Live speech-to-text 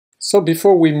So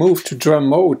before we move to drum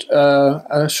mode,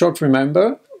 a short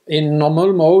remember. In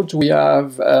normal mode we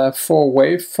have 4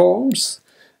 waveforms.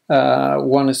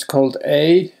 One is called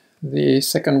A, the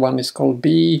second one is called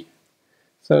B,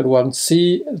 third one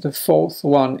C, the fourth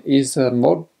one is a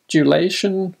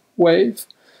modulation wave.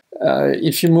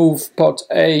 If you move pot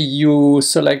A, you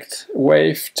select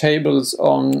wave tables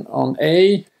on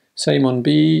A, same on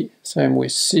B, same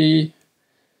with C,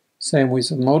 same with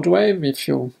the mod wave. If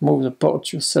you move the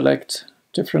pot, you select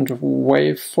different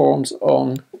waveforms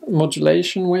on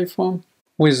modulation waveform.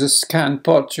 With the scan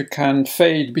pot, you can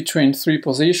fade between 3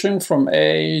 positions from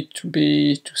A to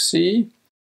B to C.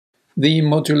 The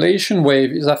modulation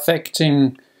wave is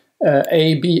affecting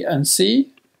A, B, and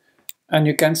C, and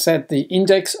you can set the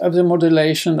index of the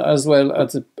modulation as well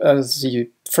as the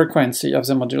frequency of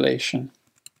the modulation.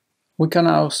 We can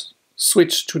now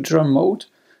switch to drum mode.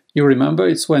 You remember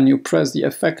it's when you press the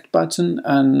effect button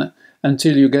and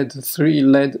until you get the 3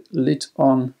 LED lit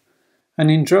on. And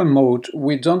in drum mode,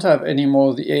 we don't have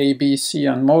anymore the A, B, C,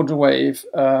 and mod wave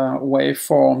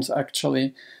waveforms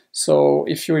actually. So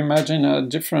if you imagine a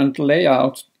different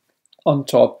layout on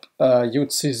top,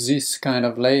 you'd see this kind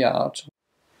of layout.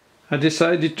 I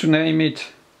decided to name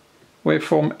it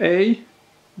waveform A,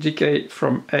 decay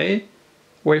from A,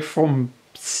 waveform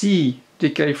C,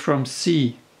 decay from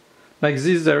C. Like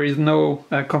this, there is no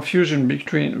confusion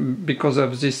because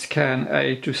of this scan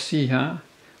A to C. Huh?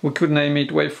 We could name it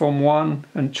waveform 1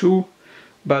 and 2,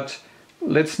 but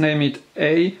let's name it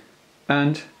A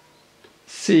and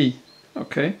C.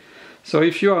 Okay? So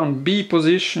if you are on B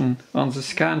position, on the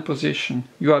scan position,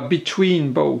 you are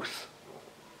between both,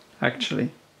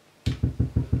 actually.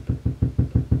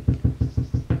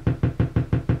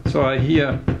 So I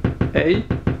hear A,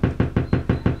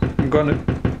 I'm gonna,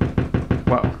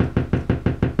 wow,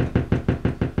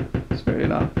 it's very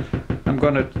loud. I'm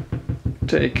gonna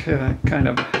take a kind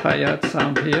of hi-hat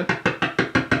sound here.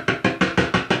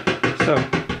 So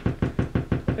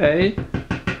A,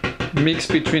 mix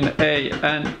between A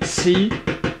and C,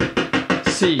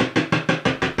 C.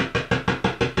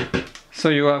 So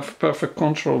you have perfect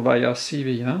control via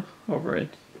CV, huh, over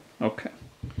it. Okay.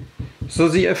 So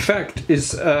the effect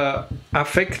is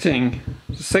affecting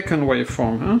the second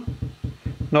waveform, huh?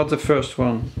 Not the first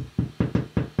one.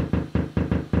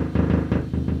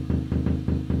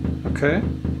 Okay.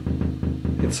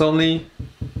 It's only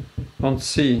on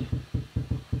C.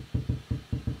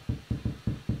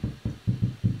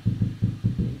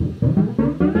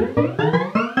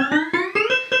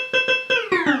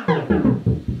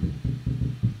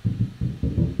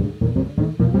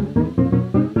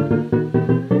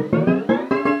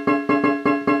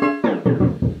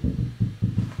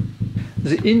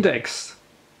 The index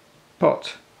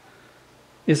pot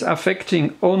is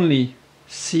affecting only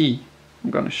C. I'm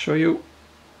going to show you.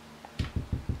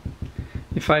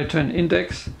 If I turn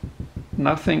index,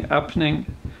 nothing happening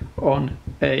on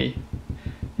A.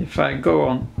 If I go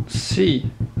on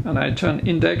C and I turn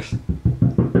index,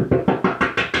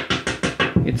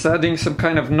 it's adding some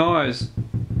kind of noise.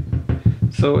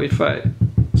 So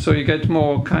so you get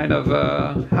more kind of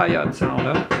hi-hat sound,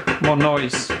 huh? More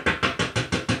noise.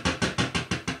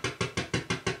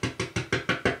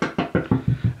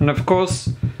 And of course,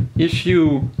 if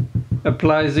you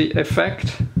apply the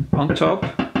effect on top,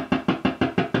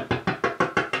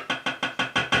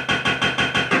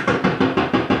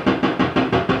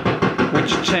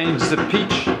 which changes the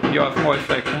pitch, you have more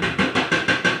effect. Huh?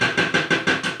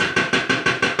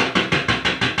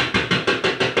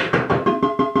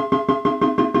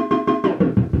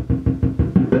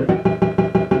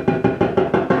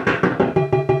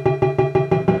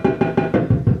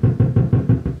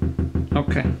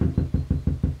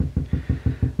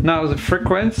 Now the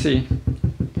frequency,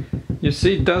 you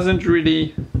see, it doesn't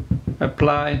really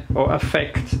apply or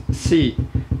affect C.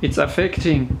 It's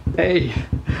affecting A.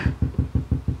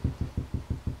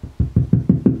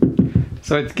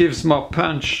 So it gives more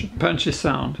punchy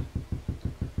sound.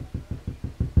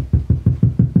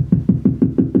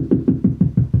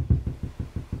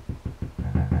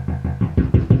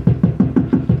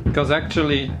 Because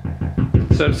actually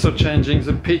it's also changing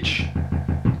the pitch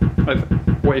of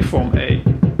waveform A.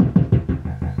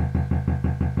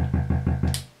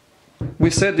 We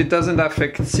said it doesn't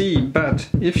affect C, but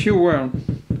if you were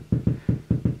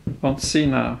on C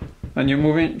now and you're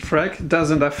moving frag, it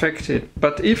doesn't affect it.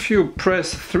 But if you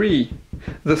press 3,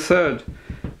 the third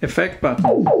effect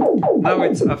button, now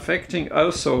it's affecting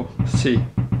also C.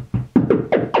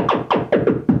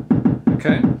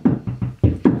 Okay?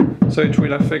 So it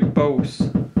will affect both.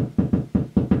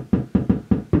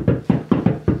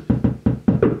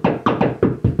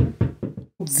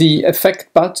 the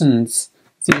effect buttons,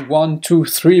 the 1, 2,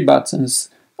 3 buttons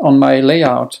on my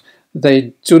layout,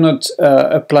 they do not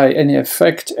apply any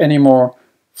effect anymore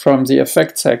from the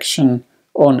effect section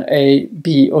on A,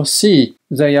 B or C.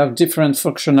 They have different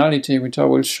functionality, which I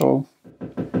will show.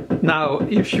 Now,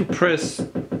 if you press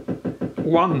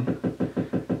 1,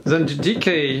 then the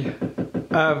decay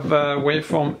of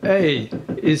waveform A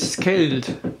is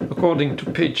scaled according to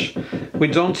pitch. We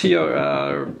don't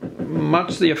hear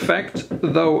much the effect,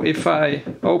 though if I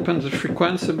open the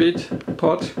frequency bit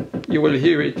pot, you will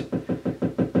hear it.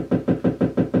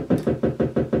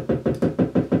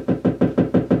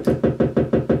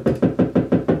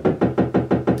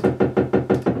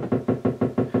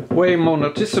 Way more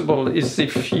noticeable is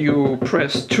if you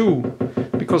press 2,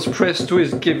 because press 2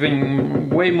 is giving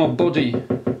way more body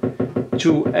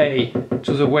to A,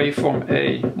 to the waveform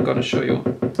A. I'm gonna show you.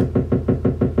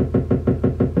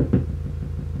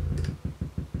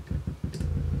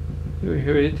 Do you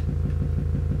hear it?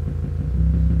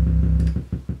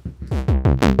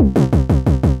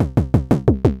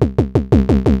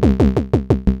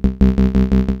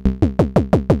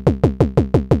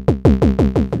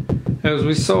 As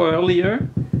we saw earlier,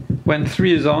 when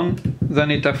 3 is on,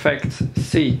 then it affects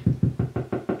C.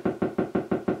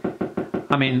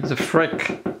 I mean, the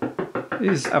frec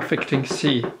is affecting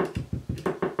C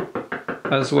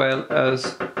as well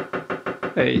as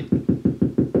A.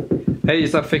 A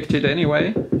is affected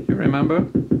anyway, you remember?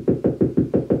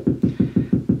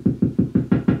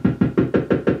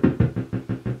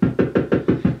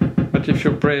 But if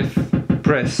you press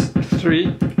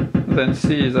 3, then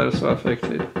C is also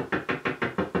affected.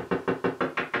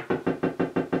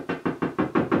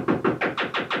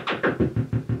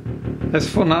 As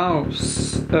for now,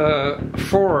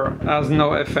 4 has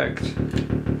no effect,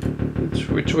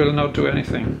 which will not do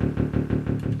anything.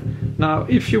 Now,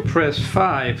 if you press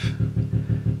 5,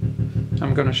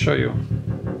 I'm going to show you.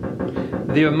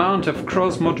 The amount of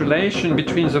cross modulation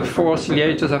between the 4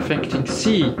 oscillators affecting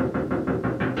C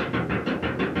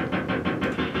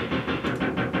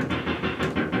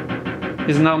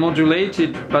is now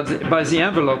modulated by the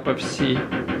envelope of C.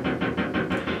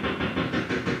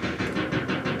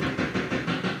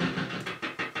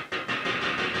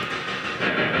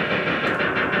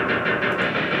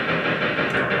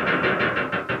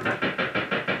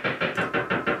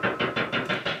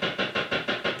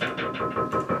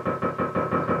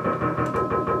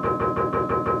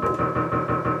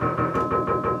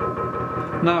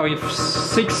 Now if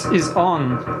 6 is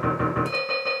on,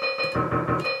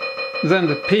 then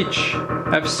the pitch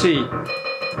of C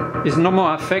is no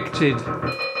more affected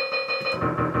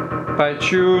by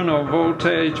tune or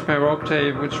voltage per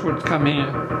octave, which would come here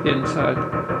inside.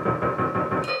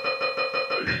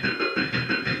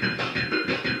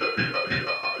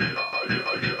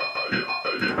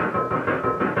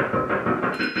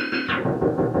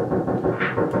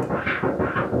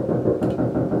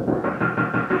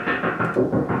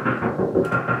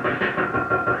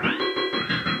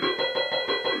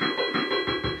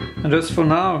 And as for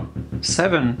now,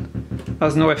 7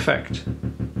 has no effect,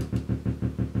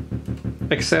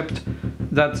 except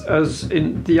that as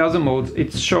in the other modes,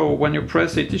 when you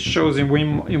press it, it shows in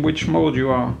which mode you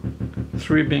are,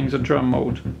 3 being the drum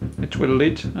mode. It will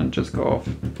lit and just go off.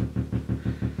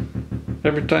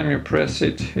 Every time you press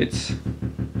it, it's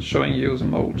showing you the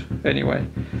mode anyway,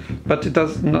 but it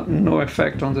does no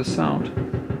effect on the sound.